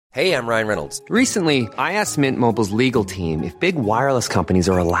Hey, I'm Ryan Reynolds. Recently, I asked Mint Mobile's legal team if big wireless companies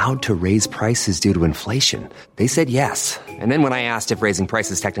are allowed to raise prices due to inflation. They said yes. And then when I asked if raising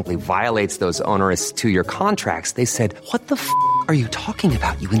prices technically violates those onerous two-year contracts, they said, "What the f*** are you talking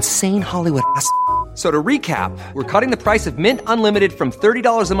about, you insane Hollywood ass?" So to recap, we're cutting the price of Mint Unlimited from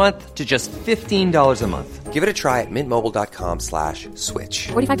 $30 a month to just $15 a month. Give it a try at mintmobile.com/switch.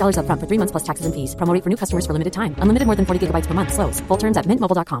 $45 up front for 3 months plus taxes and fees. Promo rate for new customers for limited time. Unlimited more than 40 gigabytes per month. Slows full terms at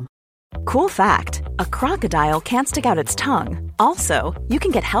mintmobile.com. Cool fact, a crocodile can't stick out its tongue. Also, you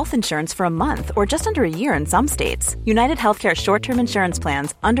can get health insurance for a month or just under a year in some states. United Healthcare short-term insurance plans,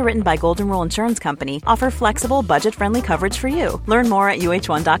 underwritten by Golden Rule Insurance Company, offer flexible, budget-friendly coverage for you. Learn more at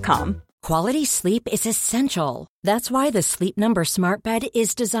uh1.com. Quality sleep is essential. That's why the Sleep Number Smart Bed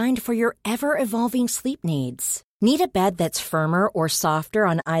is designed for your ever-evolving sleep needs. Need a bed that's firmer or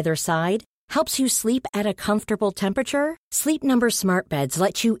softer on either side? Helps you sleep at a comfortable temperature? Sleep Number Smart Beds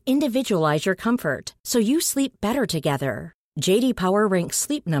let you individualize your comfort, so you sleep better together. J.D. Power ranks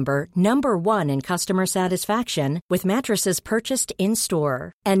Sleep Number #1 in customer satisfaction with mattresses purchased in-store.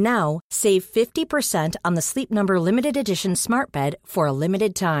 And now, save 50% on the Sleep Number Limited Edition Smart Bed for a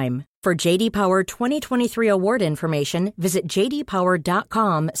limited time. For J.D. Power 2023 award information, visit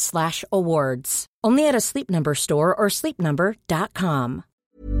jdpower.com/awards. Only at a Sleep Number store or sleepnumber.com.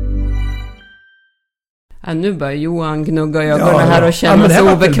 Ja, nu börjar Johan gnugga ögonen här och känna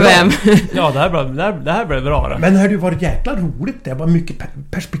sig obekväm. Ja, det här blev bra. Men det varit jäkla roligt. Det var mycket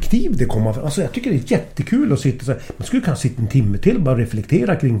perspektiv det kommer. Alltså jag tycker det är jättekul att sitta så här. Man skulle kunna sitta en timme till och bara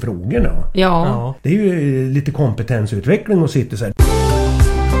reflektera kring frågorna. Ja. Det är ju lite kompetensutveckling att sitta så här.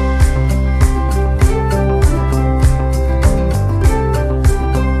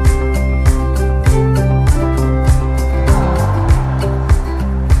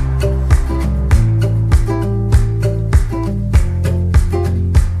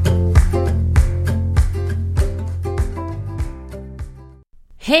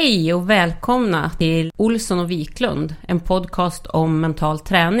 Hej och välkomna till Olsson och Wiklund, en podcast om mental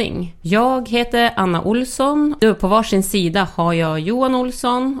träning. Jag heter Anna Olsson. På varsin sida har jag Johan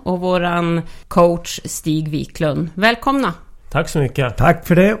Olsson och våran coach Stig Wiklund. Välkomna! Tack så mycket. Tack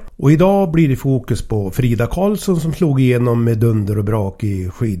för det. Och idag blir det fokus på Frida Karlsson som slog igenom med dunder och brak i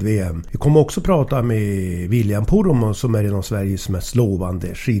skid-VM. Vi kommer också prata med William Poromaa som är en av Sveriges mest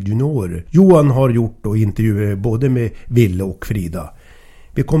lovande skidjuniorer. Johan har gjort intervjuer både med Ville och Frida.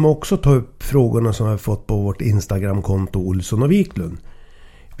 Vi kommer också ta upp frågorna som vi har fått på vårt Instagramkonto Olsson och Wiklund.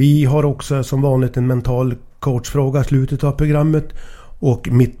 Vi har också som vanligt en mental coachfråga i slutet av programmet och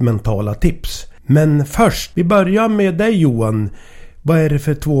mitt mentala tips. Men först, vi börjar med dig Johan. Vad är det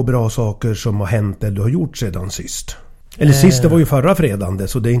för 2 bra saker som har hänt eller du har gjort sedan sist? Eller sist, det var ju förra fredagen,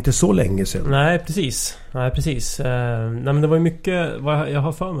 så det är inte så länge sedan. Nej, precis. Men det var ju mycket, jag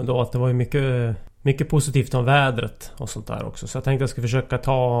har för mig då att det var ju mycket positivt om vädret och sånt där också. Så jag tänkte att jag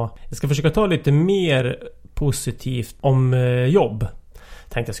ska försöka ta lite mer positivt om jobb.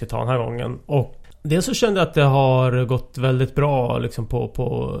 Tänkte jag skulle ta den här gången. Och dels så kände jag att det har gått väldigt bra liksom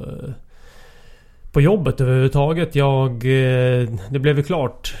på jobbet överhuvudtaget. Det blev ju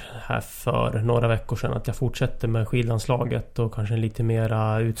klart här för några veckor sedan att jag fortsätter med skidlandslaget och kanske en lite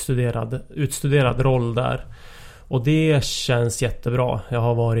mera utstuderad roll där. Och det känns jättebra. Jag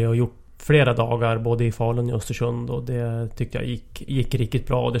har varit och gjort flera dagar både i Falun och Östersund och det tyckte jag gick riktigt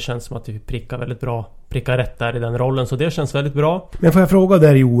bra och det känns som att vi prickar rätt där i den rollen, så det känns väldigt bra. Men får jag fråga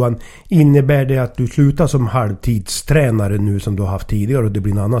där Johan, innebär det att du slutar som halvtidstränare nu som du har haft tidigare och det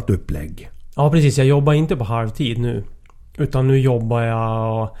blir en annat upplägg? Ja precis, jag jobbar inte på halvtid nu utan nu jobbar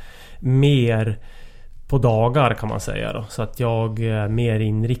jag mer på dagar kan man säga då. Så att jag är mer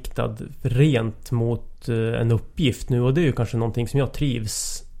inriktad rent mot en uppgift nu och det är ju kanske någonting som jag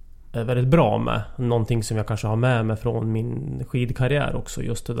trivs väldigt bra med. Någonting som jag kanske har med mig från min skidkarriär också.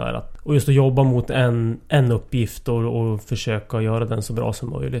 Just det där att jobba mot en uppgift och försöka göra den så bra som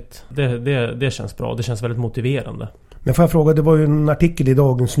möjligt. Det känns bra. Det känns väldigt motiverande. Men får jag fråga, det var ju en artikel i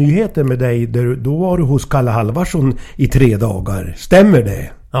Dagens Nyheter med dig. Då var du hos Kalle Halvarsson i 3 dagar. Stämmer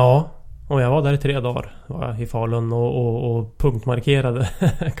det? Ja, och jag var där i 3 dagar. Var jag i Falun och punktmarkerade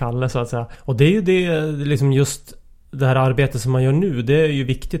Kalle så att säga. Och det är ju det liksom just det här arbetet som man gör nu, det är ju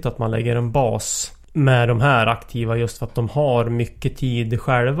viktigt att man lägger en bas med de här aktiva just för att de har mycket tid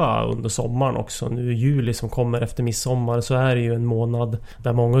själva under sommaren också. Nu i juli som kommer efter midsommar så är det ju en månad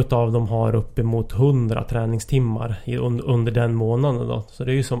där många utav dem har uppemot 100 träningstimmar under den månaden då. Så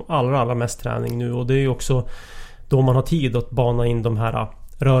det är ju som allra mest träning nu och det är ju också då man har tid att bana in de här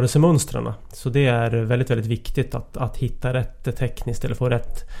rörelsemönstren. Så det är väldigt, väldigt viktigt att hitta rätt tekniskt eller få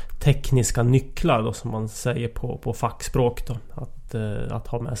rätt tekniska nycklar då, som man säger på fackspråk då, att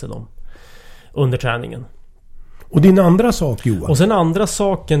ha med sig dem under träningen. Och din andra sak, Johan? Och sen andra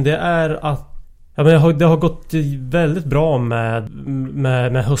saken, det är att det har gått väldigt bra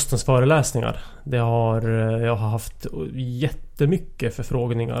med höstens föreläsningar. Jag har haft jättemycket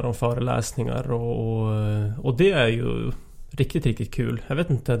förfrågningar om föreläsningar och det är ju riktigt, riktigt kul. Jag vet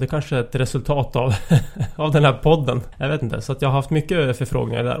inte, det kanske är ett resultat av den här podden. Jag vet inte, så att jag har haft mycket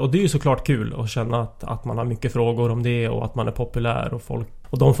förfrågningar där. Och det är ju såklart kul att känna att man har mycket frågor om det och att man är populär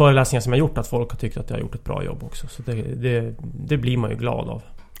och de föreläsningar som jag gjort, att folk har tyckt att jag har gjort ett bra jobb också. Så det blir man ju glad av.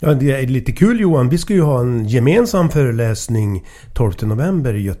 Ja, det är lite kul, Johan. Vi ska ju ha en gemensam föreläsning 12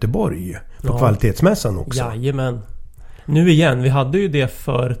 november i Göteborg på kvalitetsmässan också. Jajamän. Nu igen, vi hade ju det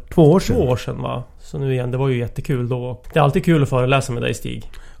för 2 år sedan va? Så nu igen, det var ju jättekul då. Det är alltid kul att föreläsa med dig,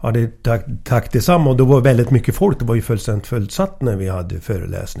 Stig. Ja, tack detsamma. Och det var väldigt mycket folk. Det var ju fullständigt fullsatt när vi hade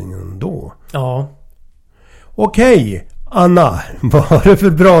föreläsningen då. Ja. Okej, Anna, vad har det för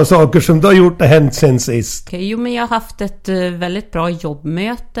bra saker som du har gjort och hänt sen sist? Jo, men jag har haft ett väldigt bra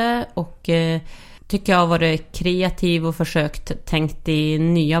jobbmöte och tycker jag har varit kreativ och försökt tänkt i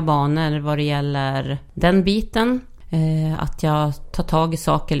nya banor vad det gäller den biten. Att jag tar tag i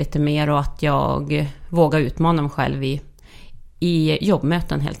saker lite mer och att jag vågar utmana mig själv i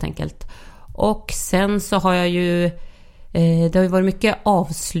jobbmöten helt enkelt. Och sen så har jag ju det har ju varit mycket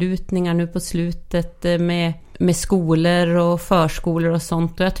avslutningar nu på slutet med skolor och förskolor och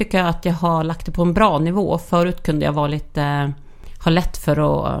sånt. Och jag tycker att jag har lagt det på en bra nivå. Förut kunde jag ha lätt för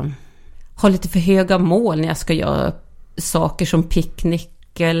att ha lite för höga mål när jag ska göra saker som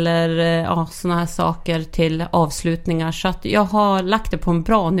picknick eller såna här saker till avslutningar. Så att jag har lagt det på en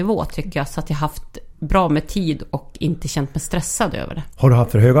bra nivå tycker jag, så att jag haft bra med tid och inte känt mig stressad över det. Har du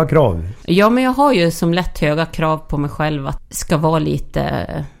haft för höga krav? Ja, men jag har ju som lätt höga krav på mig själv att det ska vara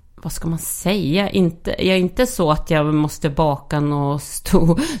lite, vad ska man säga? Jag är inte så att jag måste baka några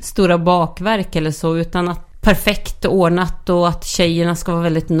stora bakverk eller så, utan att perfekt ordnat och att tjejerna ska vara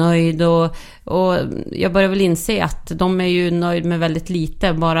väldigt nöjd och jag börjar väl inse att de är ju nöjd med väldigt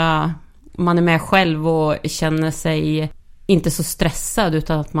lite, bara man är med själv och känner sig inte så stressad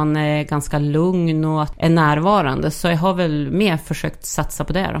utan att man är ganska lugn och är närvarande. Så jag har väl mer försökt satsa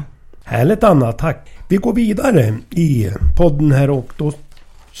på det då. Härligt, Anna, tack. Vi går vidare i podden här och då,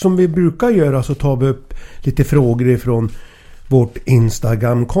 som vi brukar göra, så tar vi upp lite frågor ifrån vårt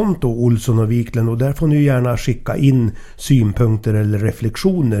Instagram-konto Olsson och Wiklund, och där får ni gärna skicka in synpunkter eller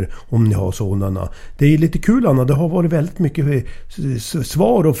reflektioner om ni har sådana. Det är lite kul, Anna, det har varit väldigt mycket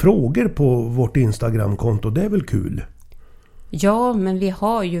svar och frågor på vårt Instagram-konto. Det är väl kul? Ja, men vi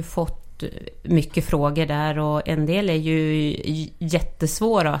har ju fått mycket frågor där och en del är ju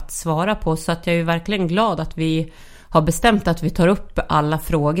jättesvåra att svara på, så att jag är verkligen glad att vi har bestämt att vi tar upp alla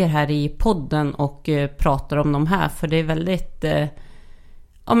frågor här i podden och pratar om dem här, för det är väldigt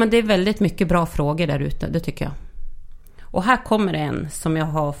men det är väldigt mycket bra frågor där ute, det tycker jag. Och här kommer en som jag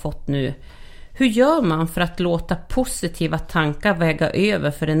har fått nu. Hur gör man för att låta positiva tankar väga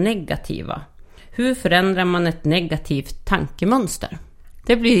över för det negativa? Hur förändrar man ett negativt tankemönster?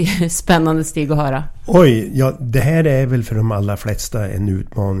 Det blir spännande, Stig, att höra. Oj, ja, det här är väl för de allra flesta en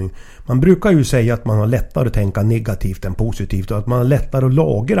utmaning. Man brukar ju säga att man har lättare att tänka negativt än positivt och att man har lättare att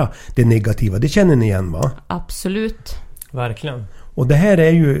lagra det negativa. Det känner ni igen, va? Absolut. Verkligen. Och det här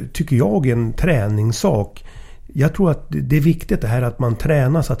är ju, tycker jag, en träningssak. Jag tror att det är viktigt det här att man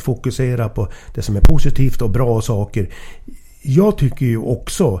tränas att fokusera på det som är positivt och bra saker. Jag tycker ju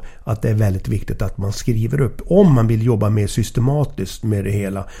också att det är väldigt viktigt att man skriver upp. Om man vill jobba mer systematiskt med det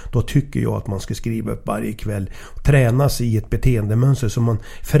hela, då tycker jag att man ska skriva upp varje kväll. Tränas i ett beteendemönster så man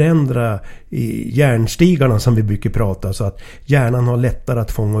förändrar i hjärnstigarna som vi brukar prata, så att hjärnan har lättare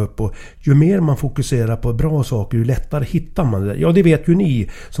att fånga upp. Och ju mer man fokuserar på bra saker, ju lättare hittar man det. Ja, det vet ju ni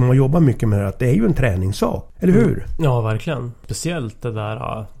som har jobbat mycket med det, att det är ju en träningssak. Eller hur? Ja, verkligen. Speciellt det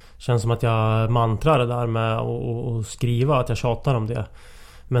där... Känns som att jag mantrar det där med att skriva, att jag tjatar om det.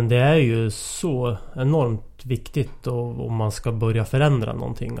 Men det är ju så enormt viktigt om man ska börja förändra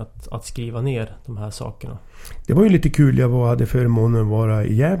någonting, att skriva ner de här sakerna. Det var ju lite kul, jag hade förmånen att vara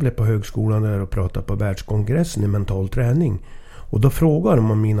i Gävle på högskolan där och prata på världskongressen i mental träning. Och då frågade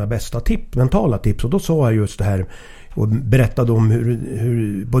de om mina bästa mentala tips, och då sa jag just det här och berättade om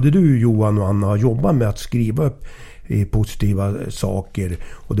hur både du, Johan, och Anna har jobbat med att skriva upp i positiva saker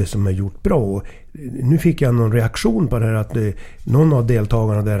och det som är gjort bra. Och nu fick jag någon reaktion på det här, att någon av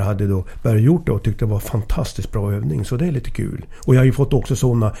deltagarna där hade då börjat gjort det och tyckte det var fantastiskt bra övning, så det är lite kul. Och jag har ju fått också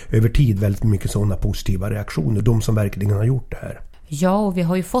sådana över tid, väldigt mycket sådana positiva reaktioner, de som verkligen har gjort det här. Ja, och vi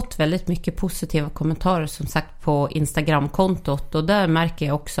har ju fått väldigt mycket positiva kommentarer som sagt på Instagram-kontot. Och där märker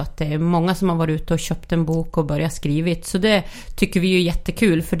jag också att det är många som har varit ute och köpt en bok och börjat skrivit. Så det tycker vi är ju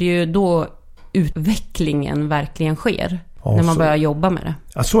jättekul, för det är ju då utvecklingen verkligen sker. Ja, när man börjar jobba med det.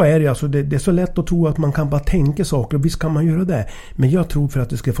 Ja, så är det. Alltså, det är så lätt att tro att man kan bara tänka saker. Och visst kan man göra det. Men jag tror för att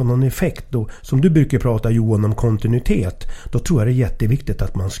det ska få någon effekt då, som du brukar prata, Johan, om kontinuitet. Då tror jag det är jätteviktigt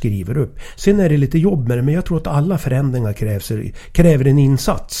att man skriver upp. Sen är det lite jobb med det. Men jag tror att alla förändringar kräver en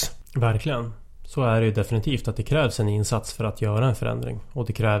insats. Verkligen. Så är det ju definitivt, att det krävs en insats för att göra en förändring. Och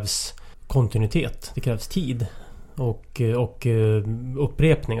det krävs kontinuitet. Det krävs tid. Och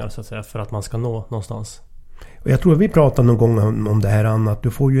upprepningar så att säga, för att man ska nå någonstans. Och jag tror att vi pratade någon gång om det här, Anna, att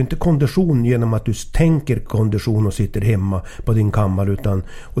du får ju inte kondition genom att du tänker kondition och sitter hemma på din kammare, utan,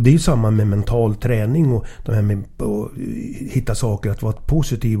 och det är ju samma med mental träning och det här med att hitta saker, att vara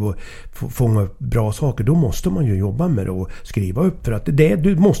positiv och fånga upp bra saker. Då måste man ju jobba med det och skriva upp, för att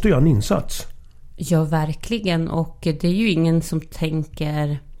du måste göra en insats. Ja, verkligen. Och det är ju ingen som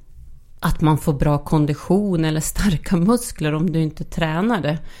tänker att man får bra kondition eller starka muskler om du inte tränar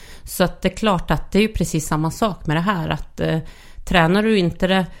det. Så att det är klart att det är ju precis samma sak med det här. Att tränar du inte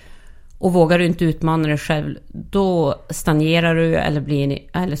det och vågar du inte utmana dig själv, då stagnerar du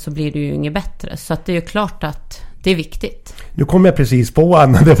eller så blir du ju inget bättre. Så att det är ju klart att det är viktigt. Nu kom jag precis på,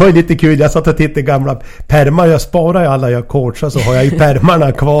 Anna, det var ju lite kul. Jag satt och tittade gamla pärmar. Jag sparar ju alla jag coachar, så har jag ju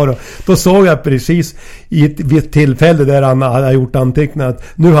pärmarna kvar. Och då såg jag precis vid ett tillfälle där Anna hade gjort anteckningar att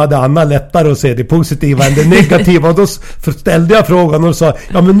nu hade Anna lättare att se det positiva än det negativa. Och då ställde jag frågan och sa,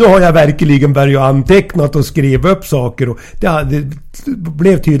 ja men nu har jag verkligen börjat anteckna och skriva upp saker. Och det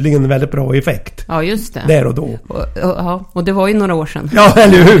blev tydligen en väldigt bra effekt. Ja, just det. Där och då. Och det var ju några år sedan. Ja,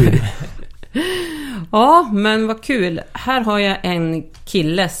 eller hur? Ja, men vad kul. Här har jag en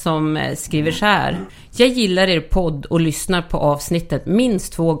kille som skriver så här. Jag gillar er podd och lyssnar på avsnittet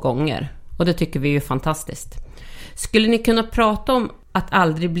minst 2 gånger. Och det tycker vi är ju fantastiskt. Skulle ni kunna prata om att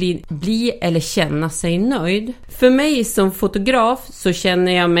aldrig bli eller känna sig nöjd? För mig som fotograf så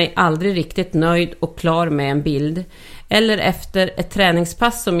känner jag mig aldrig riktigt nöjd och klar med en bild. Eller efter ett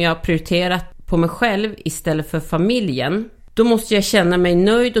träningspass som jag prioriterat på mig själv istället för familjen. Då måste jag känna mig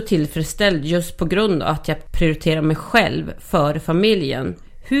nöjd och tillfredsställd just på grund av att jag prioriterar mig själv före familjen.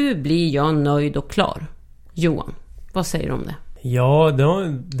 Hur blir jag nöjd och klar? Johan, vad säger du om det? Ja,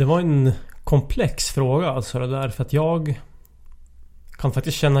 det var en komplex fråga alltså det där. För att jag kan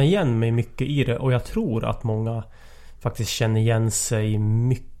faktiskt känna igen mig mycket i det. Och jag tror att många faktiskt känner igen sig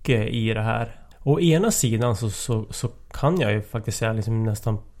mycket i det här. Å ena sidan så kan jag ju faktiskt säga liksom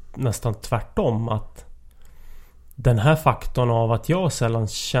nästan tvärtom, att den här faktorn av att jag sällan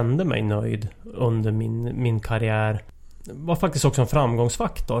kände mig nöjd under min karriär var faktiskt också en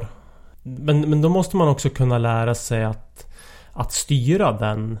framgångsfaktor. Men då måste man också kunna lära sig att styra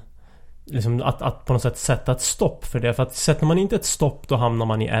den. Liksom att på något sätt sätta ett stopp för det. För att sätter man inte ett stopp, då hamnar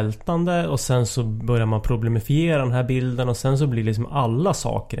man i ältande. Och sen så börjar man problemifiera den här bilden. Och sen så blir liksom alla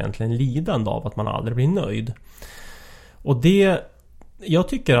saker egentligen lidande av att man aldrig blir nöjd. Och jag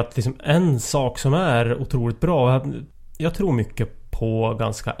tycker att liksom en sak som är otroligt bra, jag tror mycket på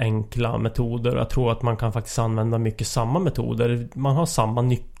ganska enkla metoder. Jag tror att man kan faktiskt använda mycket samma metoder. Man har samma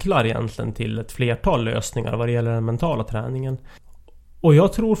nycklar egentligen till ett flertal lösningar vad det gäller den mentala träningen. Och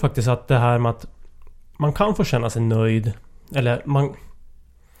jag tror faktiskt att det här med att man kan få känna sig nöjd,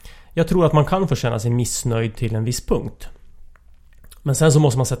 jag tror att man kan få känna sig missnöjd till en viss punkt. Men sen så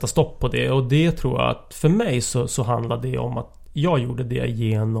måste man sätta stopp på det. Och det tror jag att för mig så handlar det om att jag gjorde det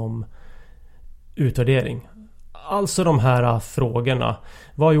genom utvärdering. Alltså de här frågorna.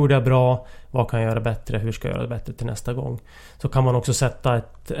 Vad gjorde jag bra? Vad kan jag göra bättre? Hur ska jag göra det bättre till nästa gång? Så kan man också sätta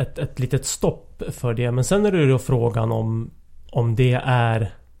ett litet stopp för det. Men sen är det då frågan om det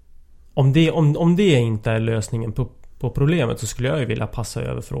inte är lösningen på problemet, så skulle jag ju vilja passa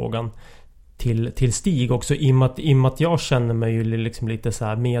över frågan till Stig också, i och med att jag känner mig ju liksom lite så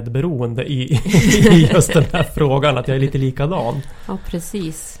här medberoende i just den här frågan, att jag är lite likadan. Ja,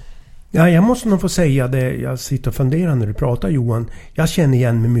 precis. Ja, jag måste nog få säga det. Jag sitter och funderar när du pratar, Johan. Jag känner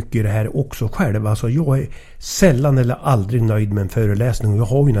igen mig mycket i det här också själv. Alltså, jag är sällan eller aldrig nöjd med en föreläsning. Jag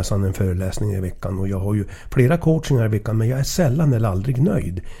har ju nästan en föreläsning i veckan. Och jag har ju flera coachingar i veckan. Men jag är sällan eller aldrig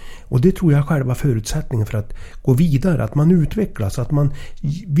nöjd. Och det tror jag är själva förutsättningen för att gå vidare. Att man utvecklas. Att man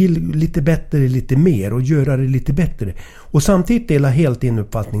vill lite bättre, lite mer. Och göra det lite bättre. Och samtidigt delar helt din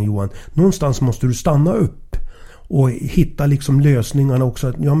uppfattning, Johan. Någonstans måste du stanna upp. Och hitta liksom lösningarna också.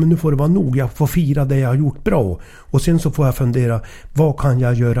 Att, ja, men nu får det vara nog. Jag får fira det jag har gjort bra. Och sen så får jag fundera, vad kan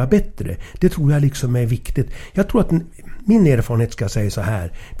jag göra bättre? Det tror jag liksom är viktigt. Jag tror att min erfarenhet ska jag säga så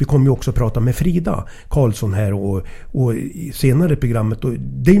här. Vi kommer ju också prata med Frida Karlsson här och senare i programmet. Och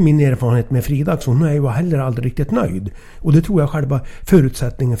det är min erfarenhet med Frida. Så hon är ju heller aldrig riktigt nöjd. Och det tror jag själva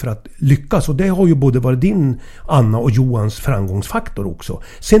förutsättningen för att lyckas. Och det har ju både varit din, Anna och Johans framgångsfaktor också.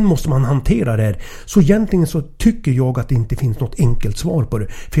 Sen måste man hantera det här. Så egentligen så tycker jag att det inte finns något enkelt svar på det.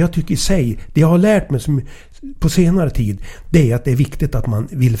 För jag tycker i sig, det jag har lärt mig som på senare tid, det är att det är viktigt att man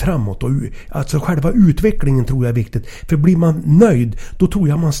vill framåt. Och alltså själva utvecklingen tror jag är viktigt. För blir man nöjd, då tror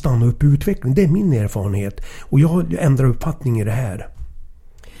jag man stannar upp i utveckling. Det är min erfarenhet. Och jag ändrar uppfattning i det här.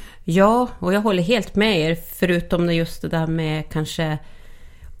 Ja, och jag håller helt med er. Förutom det just det där med kanske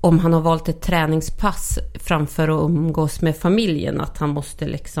om han har valt ett träningspass framför att umgås med familjen. Att han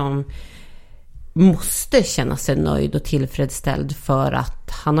måste känna sig nöjd och tillfredsställd för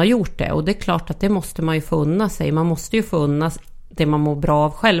att han har gjort det. Och det är klart att det måste man ju få unna sig. Man måste ju få unna det man mår bra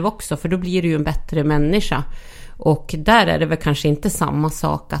av själv också. För då blir det ju en bättre människa. Och där är det väl kanske inte samma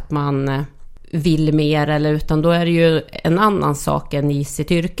sak att man vill mer. Utan då är det ju en annan sak än i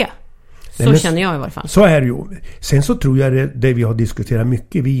sitt yrke. Så känner jag i varje fall. Så är det ju. Sen så tror jag det vi har diskuterat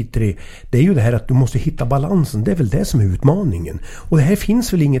mycket vi tre, det är ju det här att du måste hitta balansen. Det är väl det som är utmaningen. Och det här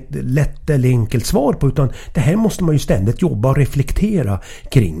finns väl inget lätt eller enkelt svar på, utan det här måste man ju ständigt jobba och reflektera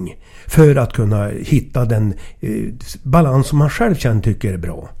kring för att kunna hitta den balans som man själv tycker är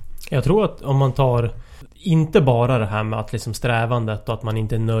bra. Jag tror att om man tar inte bara det här med att liksom strävandet och att man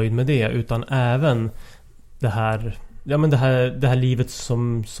inte är nöjd med det, utan även det här livet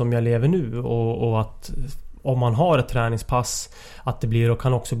som jag lever nu, och att om man har ett träningspass att det blir och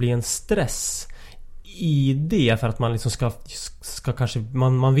kan också bli en stress i det, för att man liksom ska kanske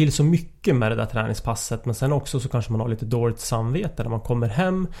man vill så mycket med det där träningspasset, men sen också så kanske man har lite dåligt samvete när man kommer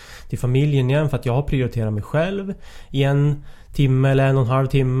hem till familjen igen, för att jag har prioriterat mig själv i 1 timme eller 1,5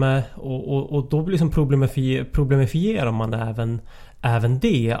 timme, och då liksom problemifierar man även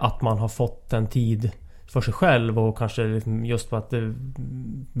det, att man har fått en tid för sig själv och kanske just på att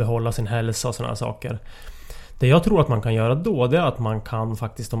behålla sin hälsa och sådana saker. Det jag tror att man kan göra då, det är att man kan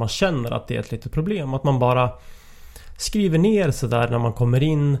faktiskt, om man känner att det är ett litet problem, att man bara skriver ner så där när man kommer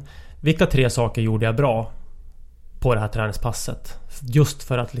in, vilka 3 saker gjorde jag bra på det här träningspasset, just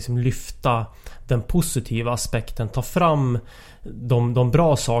för att liksom lyfta den positiva aspekten, ta fram de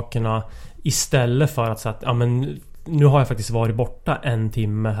bra sakerna istället för att säga att nu har jag faktiskt varit borta 1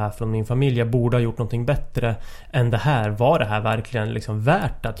 timme här från min familj. Jag borde ha gjort någonting bättre än det här. Var det här verkligen liksom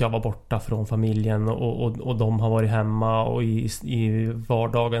värt att jag var borta från familjen och de har varit hemma och i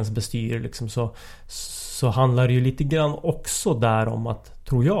vardagens bestyr liksom, så handlar det ju lite grann också där om att,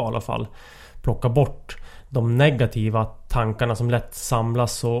 tror jag i alla fall, plocka bort de negativa tankarna som lätt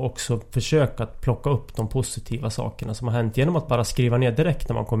samlas och också försöka att plocka upp de positiva sakerna som har hänt genom att bara skriva ner direkt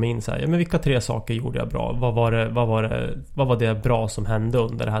när man kommer in så här, men vilka 3 saker gjorde jag bra? Vad var det bra som hände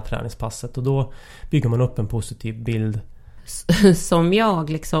under det här träningspasset? Och då bygger man upp en positiv bild. Som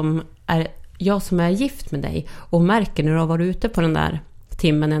jag som är gift med dig och märker när du har varit ute på den där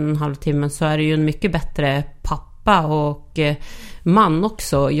timmen, 1,5 timmen, så är det ju en mycket bättre pappa och man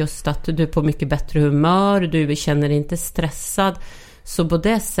också, just att du är på mycket bättre humör, du känner dig inte stressad, så på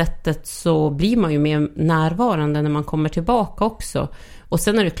det sättet så blir man ju mer närvarande när man kommer tillbaka också. Och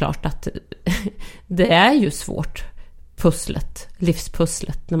sen är det klart att det är ju svårt,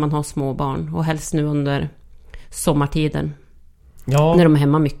 livspusslet när man har små barn, och helst nu under sommartiden, när de är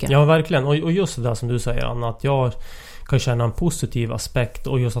hemma mycket. Ja, verkligen. Och just det där som du säger, Anna, att jag kan känna en positiv aspekt,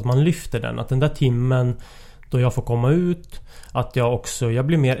 och just att man lyfter den, att den där timmen då jag får komma ut, att jag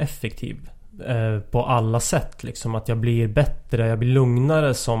blir mer effektiv på alla sätt liksom, att jag blir bättre, jag blir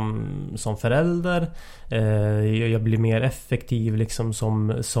lugnare som förälder, jag blir mer effektiv liksom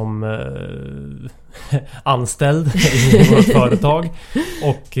som anställd i vårt företag,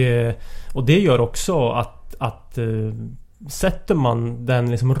 och det gör också att sätter man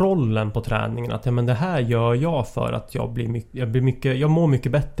den liksom rollen på träningen, att men det här gör jag för att jag mår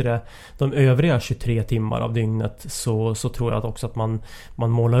mycket bättre de övriga 23 timmar av dygnet, så tror jag också att man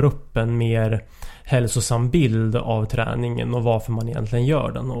målar upp en mer hälsosam bild av träningen och varför man egentligen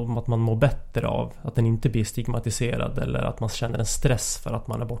gör den, och att man mår bättre av att den inte blir stigmatiserad, eller att man känner en stress för att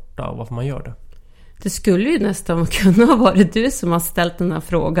man är borta och varför man gör det. Det skulle ju nästan kunna ha varit du som har ställt den här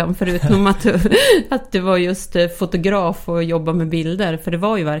frågan, förutom att du var just fotograf och jobbar med bilder. För det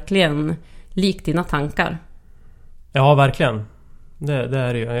var ju verkligen likt dina tankar. Ja, verkligen. Det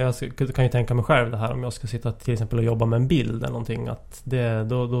är det ju. Jag kan ju tänka mig själv det här, om jag ska sitta till exempel och jobba med en bild eller någonting, att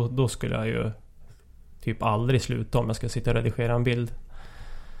då skulle jag ju typ aldrig sluta om jag ska sitta och redigera en bild.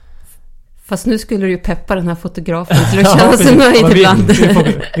 Fast nu skulle du ju peppa den här fotografen till att känna sig nöjd ibland.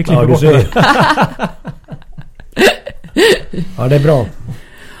 Vi klipper bort det. Ja, det är bra.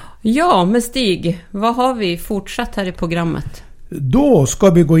 Ja, men Stig, vad har vi fortsatt här i programmet? Då ska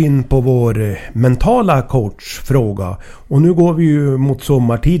vi gå in på vår mentala coachfråga. Och nu går vi ju mot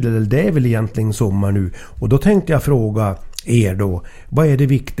sommartid, eller det är väl egentligen sommar nu. Och då tänkte jag fråga er då, vad är det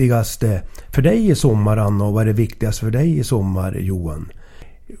viktigaste för dig i sommar, Anna, och vad är det viktigaste för dig i sommar, Johan?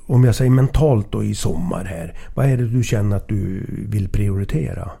 Om jag säger mentalt då i sommar här, vad är det du känner att du vill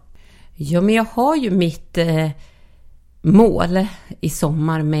prioritera? Ja, men jag har ju mitt mål i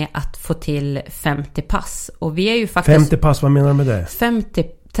sommar med att få till 50 pass. Och vi är ju faktiskt... 50 pass, vad menar du med det? 50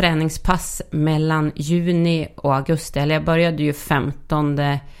 träningspass mellan juni och augusti. Eller jag började ju 15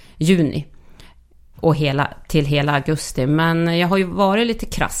 juni och till hela augusti. Men jag har ju varit lite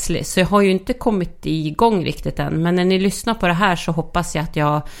krasslig, så jag har ju inte kommit igång riktigt än. Men när ni lyssnar på det här så hoppas jag att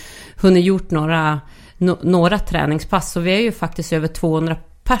jag hunnit gjort några träningspass. Så vi är ju faktiskt över 200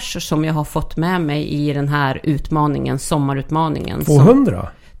 pers som jag har fått med mig i den här utmaningen, sommarutmaningen. 200?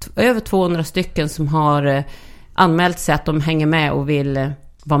 Över 200 stycken som har anmält sig att de hänger med och vill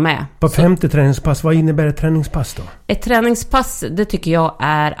vara med. På 50 träningspass, vad innebär ett träningspass då? Ett träningspass, det tycker jag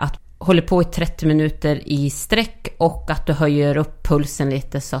är att hålla på i 30 minuter i sträck och att du höjer upp pulsen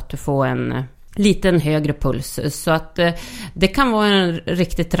lite så att du får en liten högre puls. Så att det kan vara en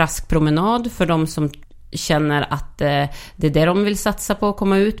riktigt rask promenad för de som känner att det är det de vill satsa på, att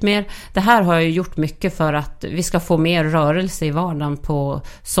komma ut mer. Det här har jag gjort mycket för att vi ska få mer rörelse i vardagen på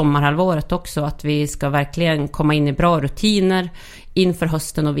sommarhalvåret också. Att vi ska verkligen komma in i bra rutiner inför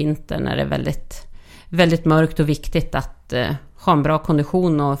hösten och vintern när det är väldigt, väldigt mörkt och viktigt att ha en bra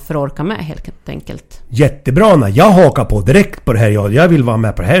kondition och förorka med helt enkelt. Jättebra, Anna. Jag hakar på direkt på det här. Jag vill vara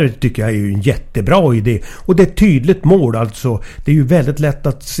med på det här. Det tycker jag är ju en jättebra idé. Och det är ett tydligt mål alltså. Det är ju väldigt lätt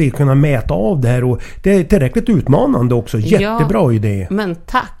att kunna mäta av det här. Och det är tillräckligt utmanande också. Jättebra idé. Men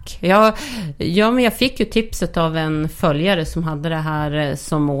tack. Ja, men jag fick ju tipset av en följare som hade det här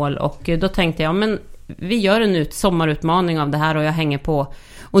som mål. Och då tänkte jag, men vi gör en sommarutmaning av det här och jag hänger på.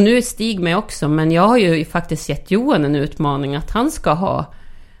 Och nu är Stig med också, men jag har ju faktiskt gett Johan en utmaning att han ska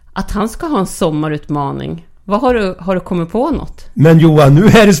ha en sommarutmaning. Vad har du kommit på något? Men Johan, nu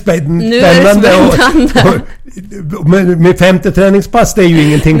är det spännande. Med 50 träningspass, det är ju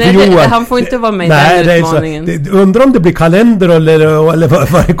ingenting för Johan. Han får inte vara med i den utmaningen. Undrar om det blir kalender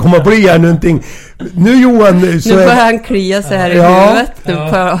eller vad det kommer att bli här någonting. Nu Johan... Så nu börjar han klia sig här i huvudet. Nu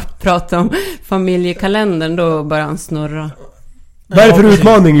pratar om familjekalendern, då börjar han snurra. Vad är det för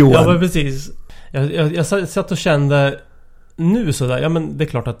utmaning, Johan? Ja, men precis. Jag satt och kände nu sådär, ja men det är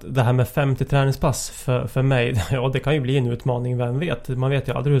klart att det här med 50 träningspass för mig, ja det kan ju bli en utmaning, vem vet. Man vet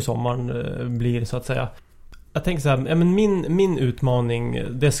ju aldrig hur sommaren blir så att säga. Jag tänker så här, ja men min utmaning,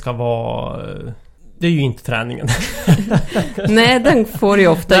 det ska vara... Det är ju inte träningen. Nej, den får ju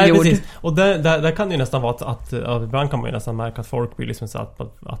ofta gjort. Precis. Och där kan det ju nästan vara att ibland kan man ju nästan märka att folk blir liksom så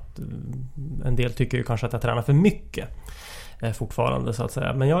att en del tycker ju kanske att jag tränar för mycket fortfarande så att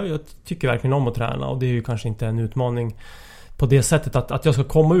säga. Men jag tycker verkligen om att träna, och det är ju kanske inte en utmaning på det sättet att jag ska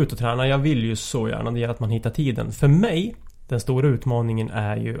komma ut och träna. Jag vill ju så gärna, det är att man hittar tiden. För mig, den stora utmaningen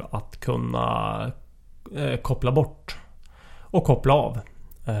är ju att kunna koppla bort och koppla av.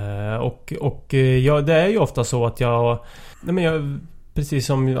 Det är ju ofta så att jag precis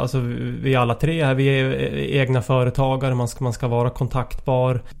som alltså, vi alla tre här, vi är egna företagare, man ska vara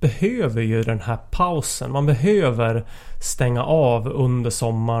kontaktbar, behöver ju den här pausen, man behöver stänga av under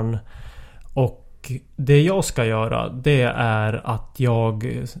sommaren. Och det jag ska göra, det är att jag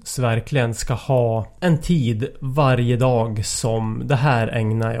verkligen ska ha en tid varje dag som det här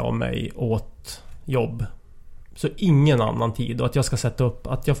ägnar jag mig åt jobb. Så ingen annan tid, och att jag ska sätta upp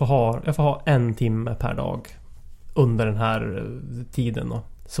att jag får ha 1 timme per dag under den här tiden då.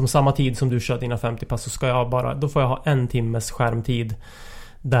 Som samma tid som du kör dina 50 pass, så då får jag ha 1 timmes skärmtid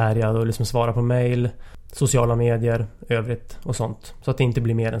där jag då liksom svarar på mail, sociala medier, övrigt och sånt. Så att det inte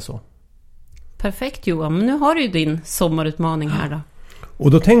blir mer än så. Perfekt Johan, men nu har du ju din sommarutmaning här då.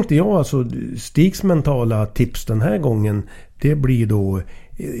 Och då tänkte jag alltså, Stigs mentala tips den här gången, det blir då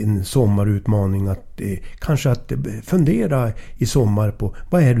en sommarutmaning att kanske att fundera i sommar på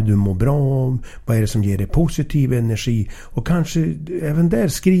vad är det du mår bra om, vad är det som ger dig positiv energi, och kanske även där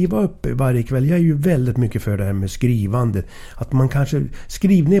skriva upp varje kväll. Jag är ju väldigt mycket för det här med skrivande, att man kanske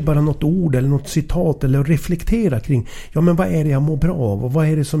skriver ner bara något ord eller något citat eller reflektera kring, ja men vad är det jag mår bra av och vad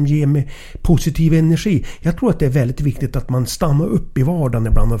är det som ger mig positiv energi. Jag tror att det är väldigt viktigt att man stannar upp i vardagen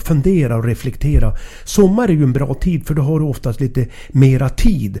ibland och funderar och reflekterar. Sommar är ju en bra tid, för då har du oftast lite mera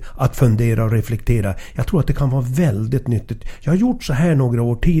tid att fundera och reflektera. Jag tror att det kan vara väldigt nyttigt. Jag har gjort så här några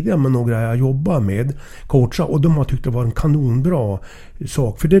år tidigare med några jag jobbar med, coacha, och de har tyckt det var en kanonbra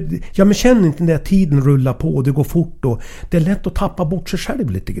sak. För det, ja, men känner inte den där tiden rullar på och det går fort och det är lätt att tappa bort sig själv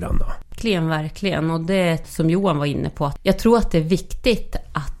lite grann. Verkligen. Och det som Johan var inne på. Jag tror att det är viktigt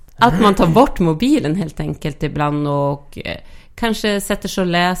att man tar bort mobilen helt enkelt ibland och kanske sätter sig och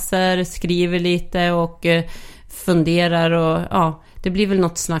läser, skriver lite och funderar och ja, det blir väl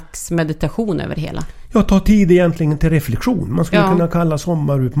något slags meditation över hela. Jag tar tid egentligen till reflektion. Man skulle kunna kalla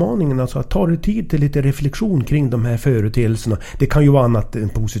sommarutmaningen, alltså att ta tid till lite reflektion kring de här företeelserna. Det kan ju vara annat än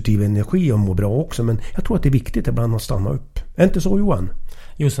positiv energi och må bra också, men jag tror att det är viktigt ibland att stanna upp. Är inte så, Johan?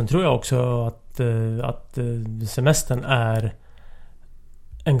 Just sen tror jag också att semestern är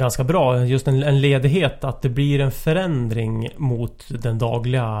en ganska bra, just en ledighet, att det blir en förändring mot den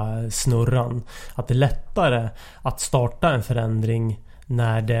dagliga snurran. Att det är lättare att starta en förändring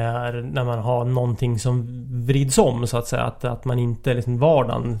när man har någonting som vrids om, så att säga, att man inte, liksom,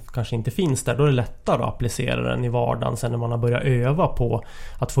 vardagen kanske inte finns där. Då är det lättare att applicera den i vardagen sen när man har börjat öva på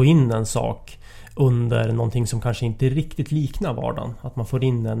att få in en sak under någonting som kanske inte riktigt liknar vardagen. Att man får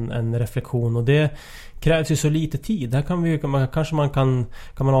in en reflektion, och det krävs ju så lite tid. Här kan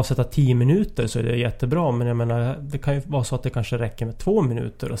man avsätta 10 minuter, så är det jättebra, men jag menar, det kan ju vara så att det kanske räcker med 2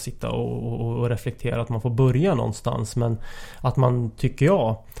 minuter att sitta och reflektera, att man får börja någonstans, men att man, tycker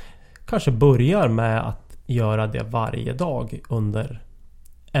jag, kanske börjar med att göra det varje dag under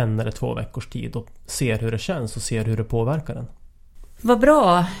 1 eller 2 veckors tid och ser hur det känns och ser hur det påverkar den. Vad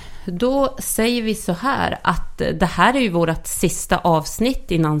bra. Då säger vi så här att det här är ju vårt sista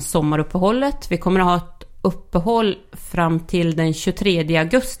avsnitt innan sommaruppehållet. Vi kommer att ha ett uppehåll fram till den 23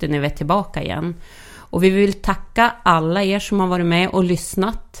 augusti när vi är tillbaka igen. Och vi vill tacka alla er som har varit med och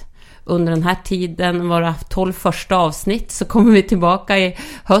lyssnat under den här tiden, våra 12 första avsnitt. Så kommer vi tillbaka i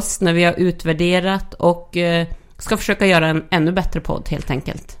höst när vi har utvärderat och ska försöka göra en ännu bättre podd helt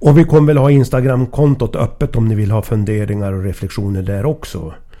enkelt. Och vi kommer väl ha Instagram-kontot öppet om ni vill ha funderingar och reflektioner där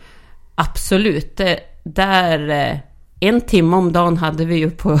också. Absolut. Där 1 timme om dagen hade vi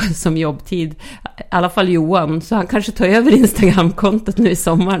ju som jobbtid. I alla fall Johan. Så han kanske tar över Instagram-kontot nu i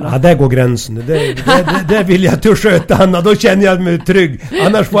sommar då. Ja, där går gränsen. Det vill jag till sköta, Anna. Då känner jag mig trygg.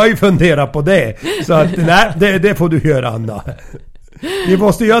 Annars får jag ju fundera på det. Så att nej, det får du göra, Anna. Vi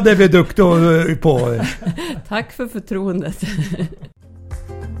måste göra det vi är duktiga på. Tack för förtroendet.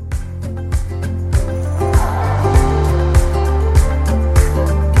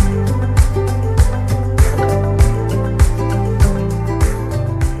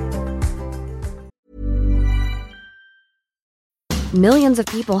 Millions of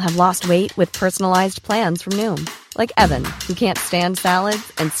people have lost weight with personalized plans from Noom. Like Evan, who can't stand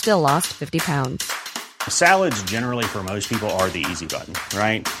salads and still lost 50 pounds. Salads generally for most people are the easy button,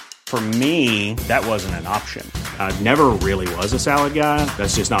 right? For me, that wasn't an option. I never really was a salad guy.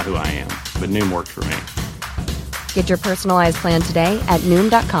 That's just not who I am. But Noom worked for me. Get your personalized plan today at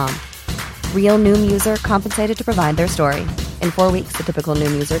Noom.com. Real Noom user compensated to provide their story. In 4 weeks, the typical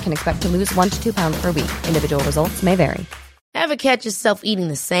Noom user can expect to lose 1 to 2 pounds per week. Individual results may vary. Ever catch yourself eating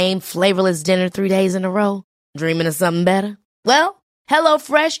the same flavorless dinner 3 days in a row? Dreaming of something better? Well,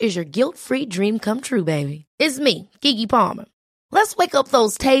 HelloFresh is your guilt-free dream come true, baby. It's me, Keke Palmer. Let's wake up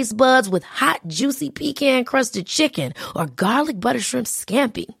those taste buds with hot, juicy pecan-crusted chicken or garlic butter shrimp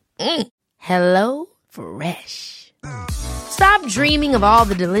scampi. Hello Fresh. Stop dreaming of all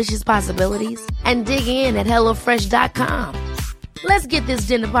the delicious possibilities and dig in at HelloFresh.com. Let's get this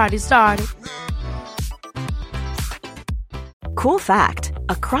dinner party started. Cool fact,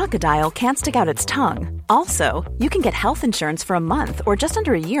 a crocodile can't stick out its tongue. Also, you can get health insurance for a month or just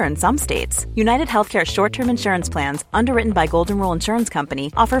under a year in some states. United Healthcare short-term insurance plans, underwritten by Golden Rule Insurance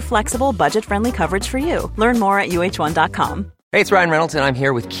Company, offer flexible, budget-friendly coverage for you. Learn more at UH1.com. Hey, it's Ryan Reynolds, and I'm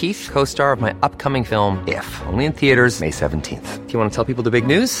here with Keith, co-star of my upcoming film, If, only in theaters May 17th. Do you want to tell people the big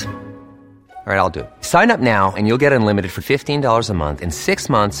news? All right, I'll do it. Sign up now and you'll get unlimited for $15 a month and 6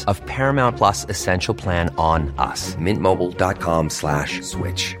 months of Paramount Plus Essential Plan on us.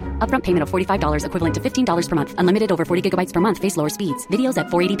 MintMobile.com/switch. Upfront payment of $45 equivalent to $15 per month. Unlimited over 40 gigabytes per month. Face lower speeds. Videos at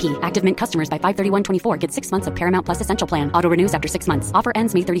 480p. Active Mint customers by 531.24 get 6 months of Paramount Plus Essential Plan. Auto renews after 6 months. Offer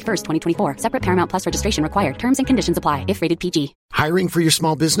ends May 31st, 2024. Separate Paramount Plus registration required. Terms and conditions apply if rated PG. Hiring for your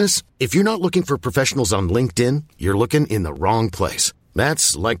small business? If you're not looking for professionals on LinkedIn, you're looking in the wrong place.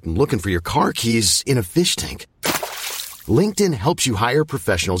 That's like looking for your car keys in a fish tank. LinkedIn helps you hire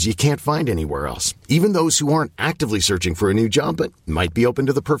professionals you can't find anywhere else, even those who aren't actively searching for a new job but might be open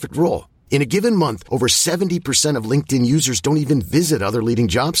to the perfect role. In a given month, over 70% of LinkedIn users don't even visit other leading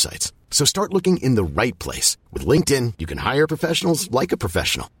job sites. So start looking in the right place. With LinkedIn, you can hire professionals like a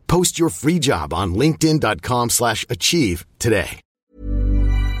professional. Post your free job on linkedin.com/achieve today.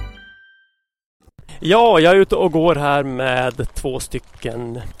 Ja, jag är ute och går här med 2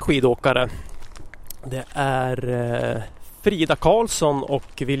 stycken skidåkare. Det är Frida Karlsson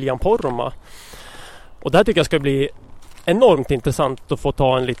och William Poromaa. Och det här tycker jag ska bli enormt intressant att få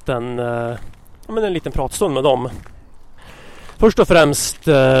ta en liten pratstund med dem. Först och främst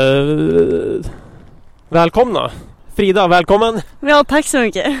välkomna. Frida, välkommen. Ja, tack så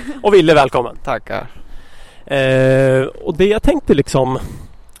mycket. Och Ville, välkommen. Tackar. Och det jag tänkte liksom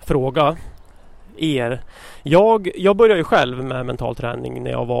fråga er. Jag började ju själv med mental träning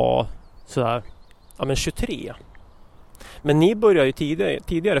när jag var sådär 23. Men ni började ju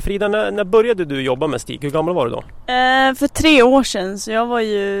tidigare. Frida, när började du jobba med stig? Hur gammal var du då? För 3 år sedan, så jag var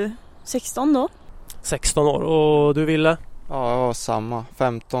ju 16 då. 16 år. Och du Ville? Ja, jag var samma.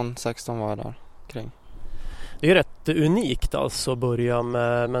 15-16 var jag där kring. Det är ju rätt unikt alltså att börja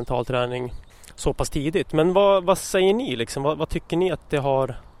med mental träning så pass tidigt. Men vad säger ni liksom? Vad tycker ni att det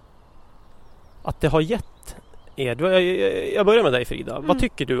har gett er? Jag börjar med dig Frida. Vad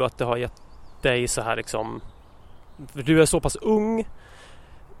tycker du att det har gett dig så här liksom? För du är så pass ung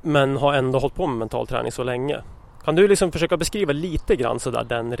men har ändå hållit på med mental träning så länge. Kan du liksom försöka beskriva lite grann så där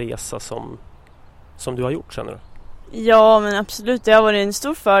den resa som du har gjort, känner du? Ja, men absolut. Det har varit en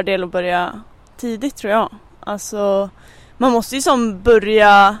stor fördel att börja tidigt, tror jag. Alltså, man måste ju som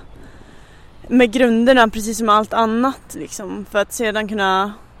börja med grunderna precis som allt annat liksom, för att sedan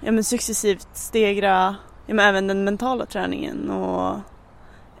kunna successivt stegra även den mentala träningen. Och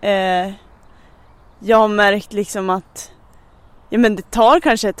jag har märkt liksom att det tar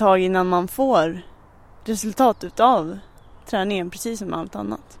kanske ett tag innan man får resultat utav träningen, precis som allt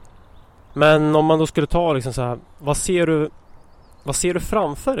annat. Men om man då skulle ta liksom så här, vad ser du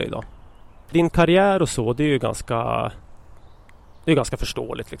framför dig då? Din karriär och så, det är ju ganska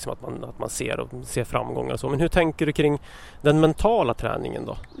förståeligt liksom, att man ser framgångar och så. Men hur tänker du kring den mentala träningen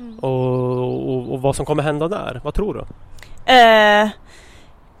då? Och vad som kommer hända där? Vad tror du?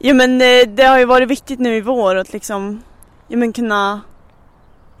 Det har ju varit viktigt nu i vår att liksom kunna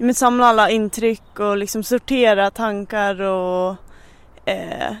samla alla intryck och liksom sortera tankar och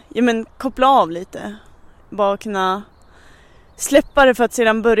koppla av lite. Bara kunna släppa det för att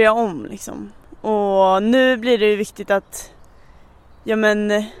sedan börja om liksom. Och nu blir det ju viktigt att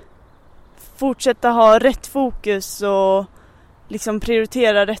fortsätta ha rätt fokus och liksom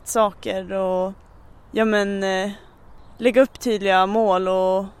prioritera rätt saker och lägga upp tydliga mål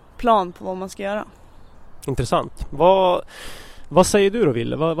och plan på vad man ska göra. Intressant. Vad säger du då,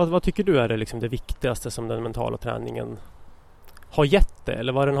 Ville? Vad tycker du är det viktigaste som den mentala träningen har gett dig,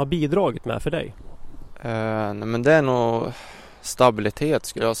 eller vad den har bidragit med för dig? Men det är nog stabilitet,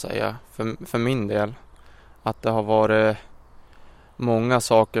 skulle jag säga, för min del. Att det har varit många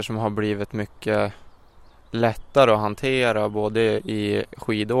saker som har blivit mycket lättare att hantera, både i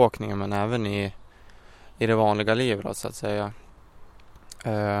skidåkningen men även i det vanliga livet, så att säga.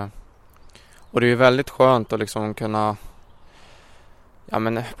 Och det är ju väldigt skönt att liksom kunna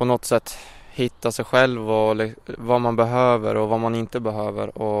på något sätt hitta sig själv och vad man behöver och vad man inte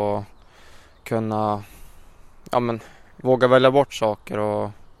behöver, och kunna våga välja bort saker,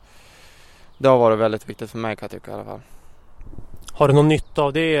 och det har varit väldigt viktigt för mig, kan jag tycka i alla fall. Har du någon nytta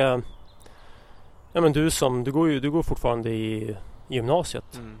av det? Du går fortfarande i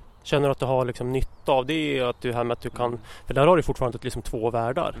gymnasiet. Känner du att du har nytta av det, att du här med att du kan, för där har du fortfarande 2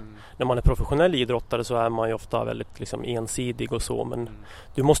 världar. När man är professionell idrottare så är man ju ofta väldigt ensidig och så, men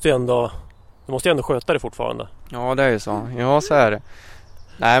du måste ju ändå sköta det fortfarande. Ja, det är ju så. Ja, så är det.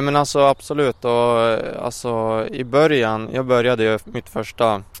 Nej, men alltså absolut. Och i början, jag började ju mitt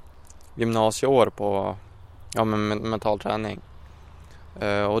första gymnasieår på mental träning.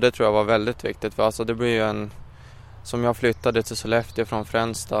 Och det tror jag var väldigt viktigt, för det blir ju som jag flyttade till Sollefteå från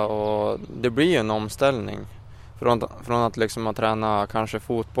Fränsta, och det blir ju en omställning från att att träna kanske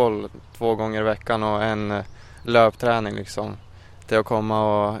fotboll 2 gånger i veckan och en löpträning till att komma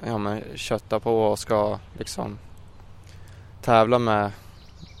och kötta på och ska tävla med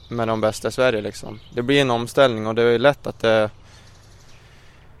de bästa i Sverige Det blir en omställning, och det är lätt att det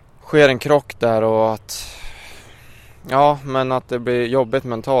sker en krock där, och att att det blir jobbigt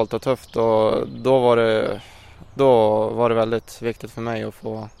mentalt och tufft, och då var det väldigt viktigt för mig att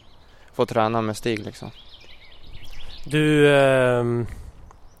få träna med Stig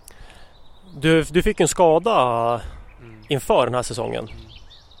Du fick en skada inför den här säsongen.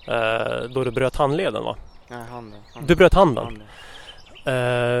 Då du bröt handleden, va? Nej, handen. Du bröt handen.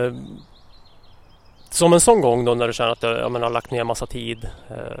 som en sån gång då när du känner att du har lagt ner massa tid.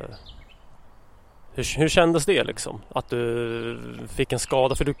 Hur kändes det liksom? Att du fick en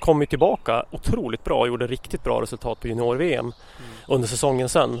skada? För du kom ju tillbaka otroligt bra och gjorde riktigt bra resultat på junior-VM under säsongen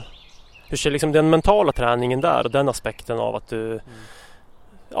sen. Hur ser liksom den mentala träningen där och den aspekten av att du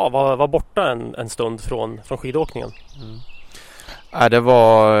var borta en stund från skidåkningen? Jag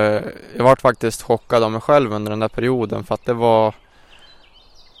var faktiskt chockad av mig själv under den där perioden, för att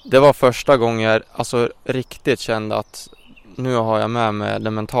det var första gången jag alltså riktigt kände att nu har jag med mig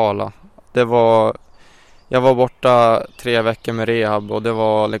det mentala. Jag var borta 3 veckor med rehab och det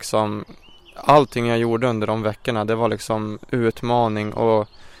var liksom allting jag gjorde under de veckorna, det var liksom utmaning. Och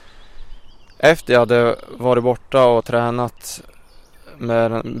efter jag hade varit borta och tränat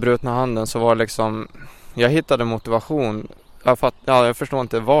med den brutna handen så var det liksom, jag hittade motivation. Jag förstår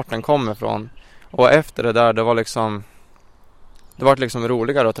inte vart den kommer ifrån. Och efter det där, det var liksom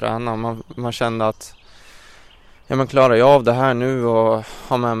roligare att träna. Man kände att klarar jag av det här nu och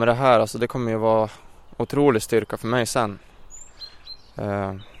ha med mig det här, alltså det kommer ju vara otrolig styrka för mig sen.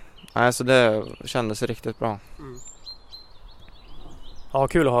 Så det kändes riktigt bra. Ja,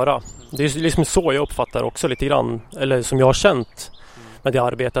 kul att höra. Det är liksom så jag uppfattar också lite grann, eller som jag har känt med det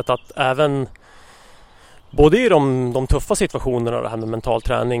arbetet, att även både i de tuffa situationerna, det här med mental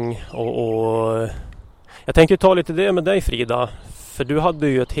träning och jag tänker ta lite det med dig, Frida, för du hade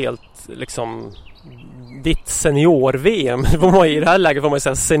ju ett helt liksom ditt senior-VM. I det här läget får man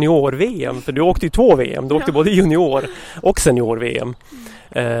säga senior-VM, för du åkte ju 2 VM. Du åkte både junior- och senior-VM.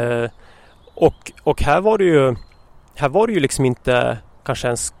 Och här var det ju liksom inte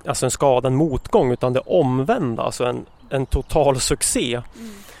kanske en skada, en motgång, utan det omvända, alltså en total succé.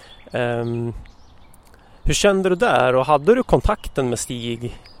 Hur kände du där, och hade du kontakten med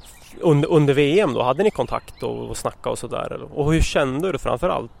Stig under VM då? Hade ni kontakt och snacka och sådär? Och hur kände du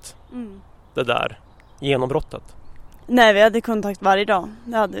framförallt det där genombrottet? Nej, vi hade kontakt varje dag,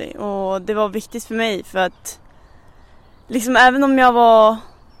 det hade vi. Och det var viktigt för mig, för att liksom, även om jag var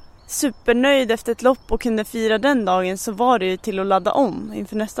supernöjd efter ett lopp och kunde fira den dagen, så var det ju till att ladda om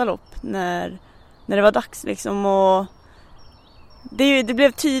inför nästa lopp när det var dags liksom. Och det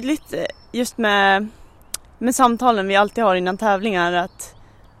blev tydligt just med samtalen vi alltid har innan tävlingar, att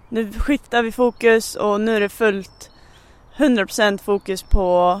nu skiftar vi fokus och nu är det fullt 100% fokus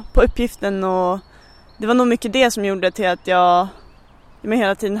på uppgiften. Och det var nog mycket det som gjorde till att jag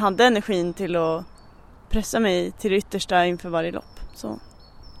hela tiden hade energin till att pressa mig till det yttersta inför varje lopp. Så.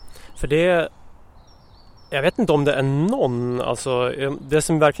 För det, jag vet inte om det är någon, alltså det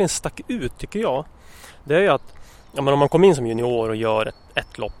som verkligen stack ut tycker jag, det är ju att om man kom in som junior och gör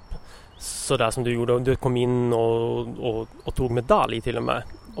ett lopp så där som du gjorde, och du kom in och tog medalj till och med,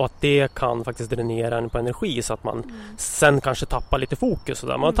 och att det kan faktiskt dränera en på energi så att man sen kanske tappar lite fokus och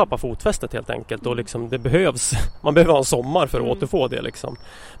där. Man tappar fotfästet helt enkelt, och liksom man behöver ha en sommar för att återfå det liksom.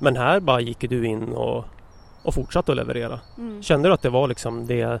 Men här bara gick du in och fortsatte att leverera. Kände du att det var liksom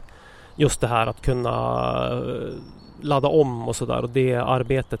just det här att kunna ladda om och sådär, och det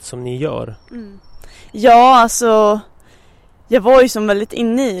arbetet som ni gör? Ja, alltså jag var ju som väldigt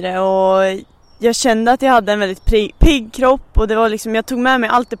inne i det, och jag kände att jag hade en väldigt pigg kropp, och det var liksom, jag tog med mig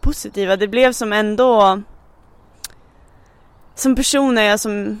allt det positiva. Det blev som ändå, som person är jag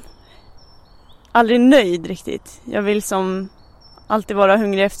som aldrig nöjd riktigt. Jag vill som alltid vara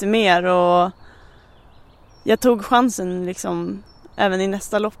hungrig efter mer, och jag tog chansen liksom även i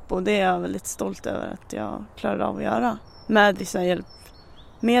nästa lopp, och det är jag väldigt stolt över att jag klarade av att göra med vissa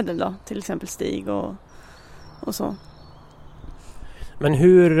hjälpmedel då, till exempel Stig och så. Men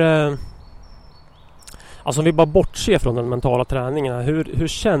hur, alltså om vi bara bortser från den mentala träningen, hur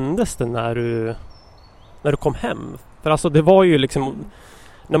kändes det när du kom hem? För alltså det var ju liksom,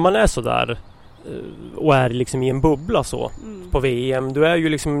 när man är så där och är liksom i en bubbla så på VM, du är ju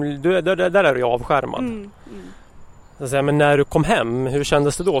liksom, där är du avskärmad. Men när du kom hem, hur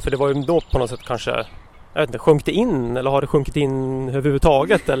kändes det då? För det var ju då på något sätt kanske, jag vet inte, sjönk det in, eller har det sjunkit in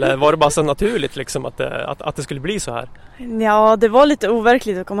överhuvudtaget, eller var det bara så naturligt liksom att det skulle bli så här? Ja, det var lite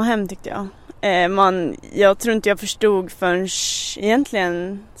overkligt att komma hem tyckte jag. Jag tror inte jag förstod förrän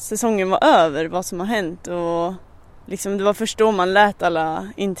egentligen säsongen var över vad som har hänt, och liksom det var först då man lät alla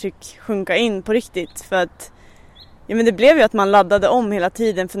intryck sjunka in på riktigt, för att men det blev ju att man laddade om hela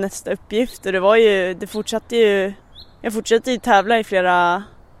tiden för nästa uppgift, och jag fortsatte ju tävla i flera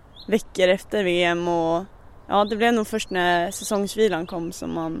veckor efter VM, och ja, det blev nog först när säsongsvilan kom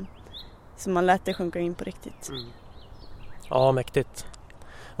som man lät det sjunka in på riktigt. Ja, mäktigt.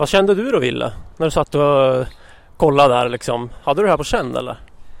 Vad kände du då, Ville, när du satt och kollade där liksom? Hade du det här på känn eller?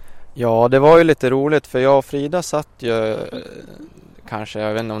 Ja, det var ju lite roligt, för jag och Frida satt ju kanske,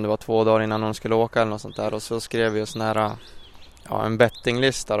 jag vet inte om det var 2 dagar innan hon skulle åka eller något sånt där. Och så skrev vi sån här, en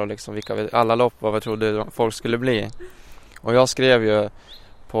bettinglista då liksom, alla lopp vad vi trodde folk skulle bli. Och jag skrev ju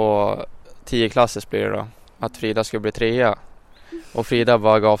på 10-klasses blir det då, att Frida skulle bli 3. Och Frida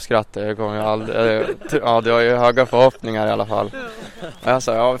bara gav skratt. Jag kommer ju aldrig, ja, du har ju höga förhoppningar i alla fall. Och jag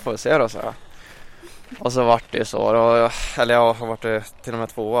sa, ja vi får se då, så här. Och så vart det så då, eller jag har varit till och med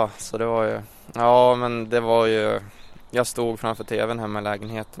 2. Så det var ju, ja men det var ju, jag stod framför tvn hemma i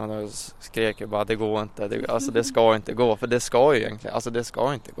lägenheten och då skrek jag bara, det går inte, det ska inte gå. För det ska ju egentligen, alltså det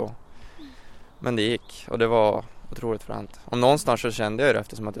ska inte gå. Men det gick och det var otroligt fränt. Och någonstans så kände jag det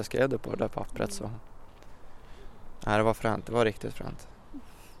eftersom att jag skrev det på det där pappret så. Nej, det var fränt, det var riktigt fränt.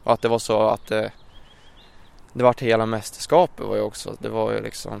 Och att det var så att det var till hela mästerskapet var ju också, det var ju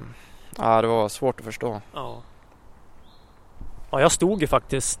liksom, ja det var svårt att förstå. Ja, jag stod ju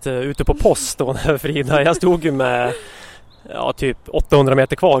faktiskt ute på post då när Frida, jag stod ju med typ 800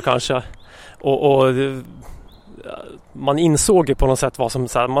 meter kvar kanske. Och man insåg ju på något sätt vad som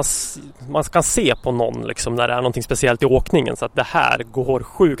så här, man kan se på någon liksom när det är någonting speciellt i åkningen så att det här går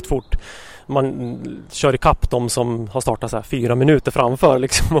sjukt fort. Man kör i kapp de som har startat så här 4 minuter framför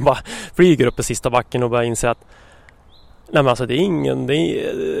liksom och bara flyger upp i sista backen och börjar inse att nej men alltså det är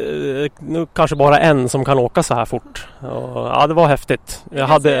nu kanske bara en som kan åka så här fort. Och, ja, det var häftigt.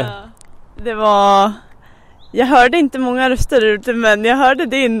 Jag hörde inte många röster ute, men jag hörde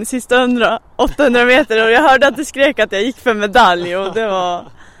din sista 800 meter och jag hörde att du skrek att jag gick för medalj och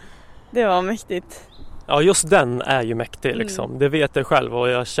det var mäktigt. Ja, just den är ju mäktig liksom. Det vet jag själv och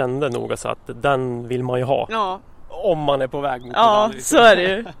jag kände nog alltså att den vill man ju ha. Ja. Om man är på väg mot medalj. Ja, så är det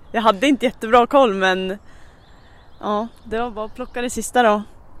ju. Jag hade inte jättebra koll men ja, det var bara att plocka det sista då.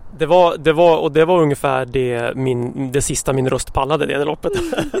 Det var ungefär det sista min röst pallade det loppet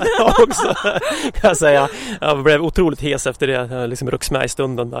också, kan jag säga. Jag blev otroligt hes efter det, jag liksom rycks med i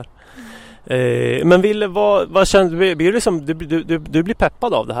stunden där. Men Ville, vad känner du? Blir liksom, du blir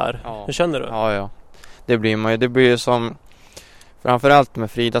peppad av det här? Ja. Hur känner du? Ja. Det blir man ju. Det blir ju som, framförallt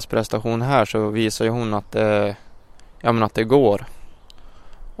med Fridas prestation här så visar ju hon att det går.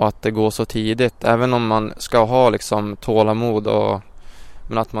 Och att det går så tidigt. Även om man ska ha liksom tålamod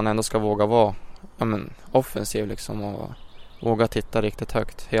men att man ändå ska våga vara offensiv liksom och våga titta riktigt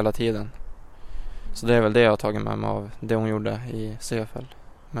högt hela tiden. Så det är väl det jag har tagit med mig av det hon gjorde i CFL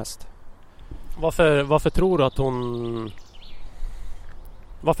mest. Varför tror du att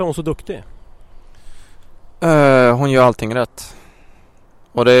varför är hon så duktig? Hon gör allting rätt.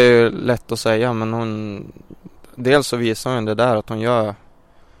 Och det är ju lätt att säga, men dels så visar hon det där att hon gör,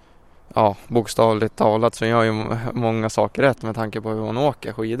 bokstavligt talat så gör ju många saker rätt med tanke på hur hon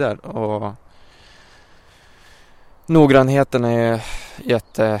åker skidor. Och noggrannheten är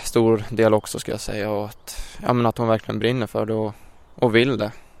jättestor del också, ska jag säga. Och att hon verkligen brinner för det och vill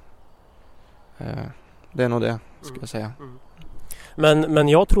det. Det är nog det, ska jag säga. Men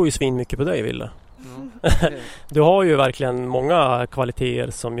jag tror ju svin mycket på dig, Ville. Du har ju verkligen många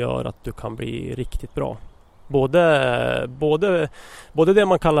kvaliteter som gör att du kan bli riktigt bra. Både det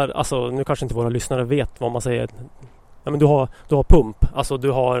man kallar, alltså nu kanske inte våra lyssnare vet vad man säger. Ja, men du har pump, alltså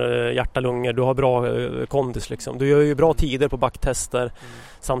du har hjärta-lungor, du har bra kondis liksom. Du gör ju bra tider på backtester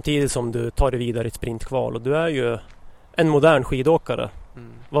samtidigt som du tar dig vidare i ett sprintkval och du är ju en modern skidåkare.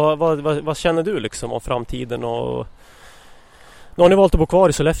 Vad känner du liksom om framtiden och nu har ni valt att bo kvar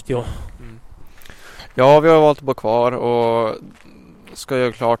i Sollefteå? Ja, vi har valt att bo kvar och ska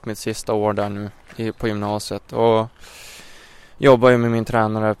göra klart mitt sista år där nu på gymnasiet och jobbar ju med min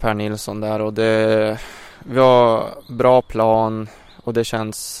tränare Per Nilsson där och vi har bra plan och det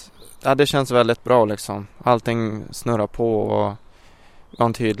känns väldigt bra liksom. Allting snurrar på och vi har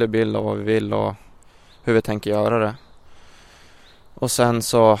en tydlig bild av vad vi vill och hur vi tänker göra det. Och sen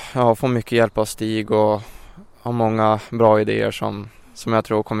så får mycket hjälp av Stig och har många bra idéer som jag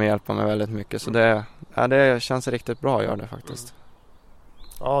tror kommer hjälpa mig väldigt mycket. Så det känns riktigt bra att göra det faktiskt.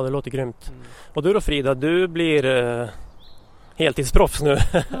 Ja, det låter grymt. Och du då Frida, du blir heltidsproffs nu.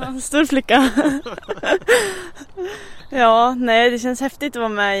 Ja, stor flicka. Ja, nej, det känns häftigt att vara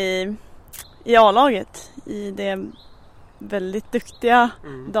med i A-laget. I det väldigt duktiga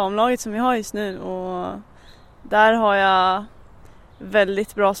damlaget som vi har just nu. Och där har jag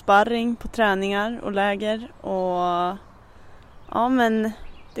väldigt bra sparring på träningar och läger. Och ja, men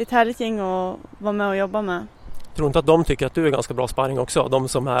det är ett härligt gäng att vara med och jobba med. Tror inte att de tycker att du är ganska bra sparring också?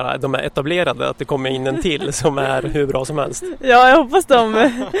 De är etablerade, att det kommer in en till som är hur bra som helst. Ja, jag hoppas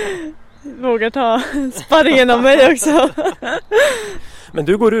de vågar ta sparringen av mig också. Men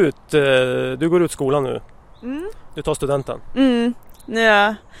du går ut skolan nu. Du tar studenten. Nu är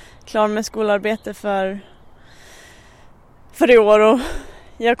jag klar med skolarbete för för i år och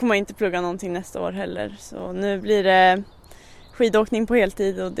jag kommer inte plugga någonting nästa år heller. Så nu blir det skidåkning på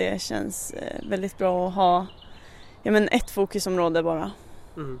heltid och det känns väldigt bra att ha ett fokusområde bara.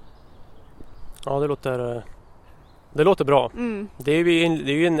 Mm. Ja, det låter bra. Mm. Det är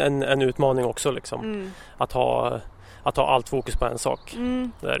ju en utmaning också liksom. Att ha allt fokus på en sak.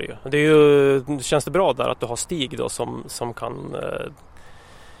 Det är det ju. Det känns det bra där att du har Stig då som kan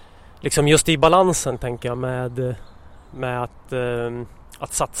liksom just i balansen tänker jag med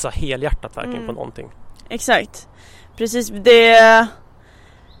att satsa helhjärtat verkligen på någonting. Exakt. Precis,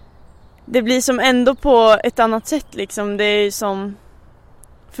 det blir som ändå på ett annat sätt liksom. Det är som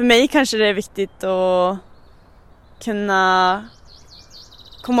för mig kanske det är viktigt att kunna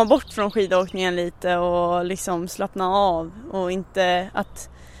komma bort från skidåkningen lite och liksom slappna av och inte att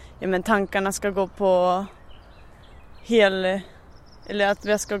tankarna ska gå på eller att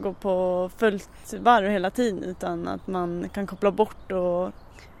vi ska gå på fullt varv hela tiden, utan att man kan koppla bort och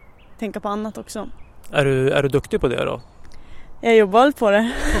tänka på annat också. Är du duktig på det då? Jag jobbar på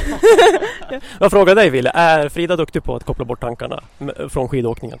det. Jag frågar dig Ville, är Frida duktig på att koppla bort tankarna från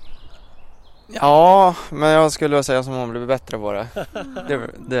skidåkningen? Ja, men jag skulle säga som hon blir bättre på det.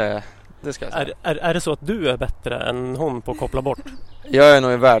 Det ska jag säga. Är det så att du är bättre än hon på att koppla bort? Jag är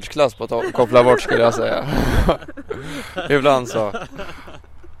nog i världsklass på att koppla bort skulle jag säga. Ibland så.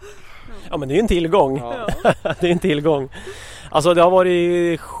 Ja, men det är ju en tillgång. Ja. Det är en tillgång. Alltså det har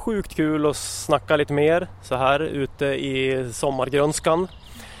varit sjukt kul att snacka lite mer så här ute i sommargrönskan.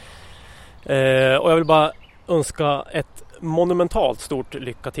 Och jag vill bara önska ett monumentalt stort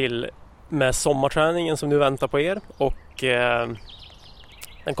lycka till med sommarträningen som nu väntar på er och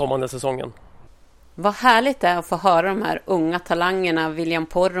den kommande säsongen. Vad härligt det är att få höra de här unga talangerna William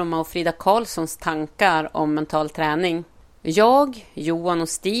Poromaa och Frida Karlssons tankar om mental träning. Jag, Johan och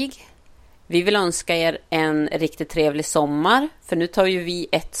Stig, vi vill önska er en riktigt trevlig sommar, för nu tar ju vi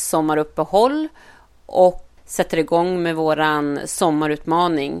ett sommaruppehåll och sätter igång med våran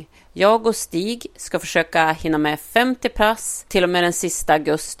sommarutmaning. Jag och Stig ska försöka hinna med 50 pass till och med den sista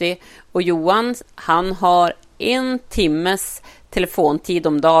augusti och Johan, han har 1 timmes telefontid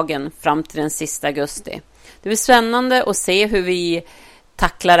om dagen fram till den sista augusti. Det blir spännande att se hur vi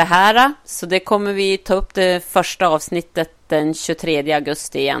tacklar det här, så det kommer vi ta upp det första avsnittet den 23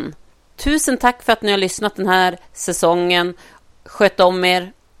 augusti igen. Tusen tack för att ni har lyssnat den här säsongen. Sköt om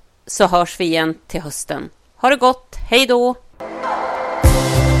er så hörs vi igen till hösten. Ha det gott, hej då!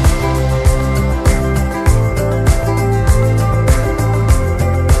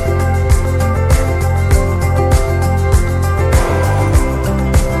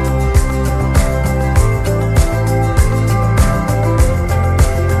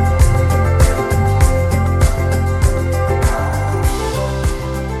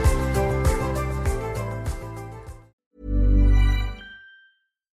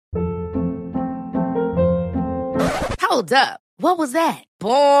 Hold up. What was that?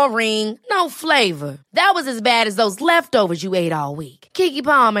 Boring. No flavor. That was as bad as those leftovers you ate all week. Keke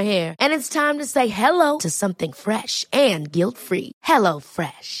Palmer here, and it's time to say hello to something fresh and guilt-free. Hello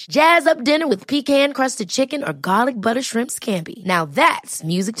Fresh. Jazz up dinner with pecan-crusted chicken or garlic butter shrimp scampi. Now that's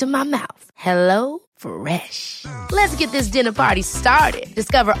music to my mouth. Hello Fresh. Let's get this dinner party started.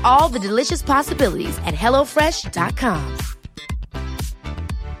 Discover all the delicious possibilities at hellofresh.com.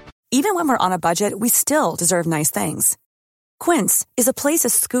 Even when we're on a budget, we still deserve nice things. Quince is a place to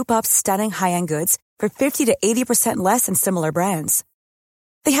scoop up stunning high-end goods for 50 to 80% less than similar brands.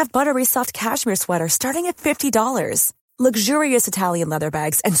 They have buttery soft cashmere sweaters starting at $50, luxurious Italian leather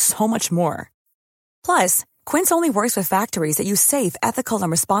bags, and so much more. Plus, Quince only works with factories that use safe, ethical,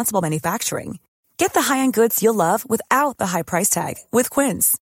 and responsible manufacturing. Get the high-end goods you'll love without the high price tag with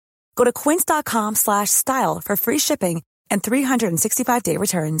Quince. Go to quince.com/style for free shipping and 365-day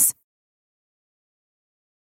returns.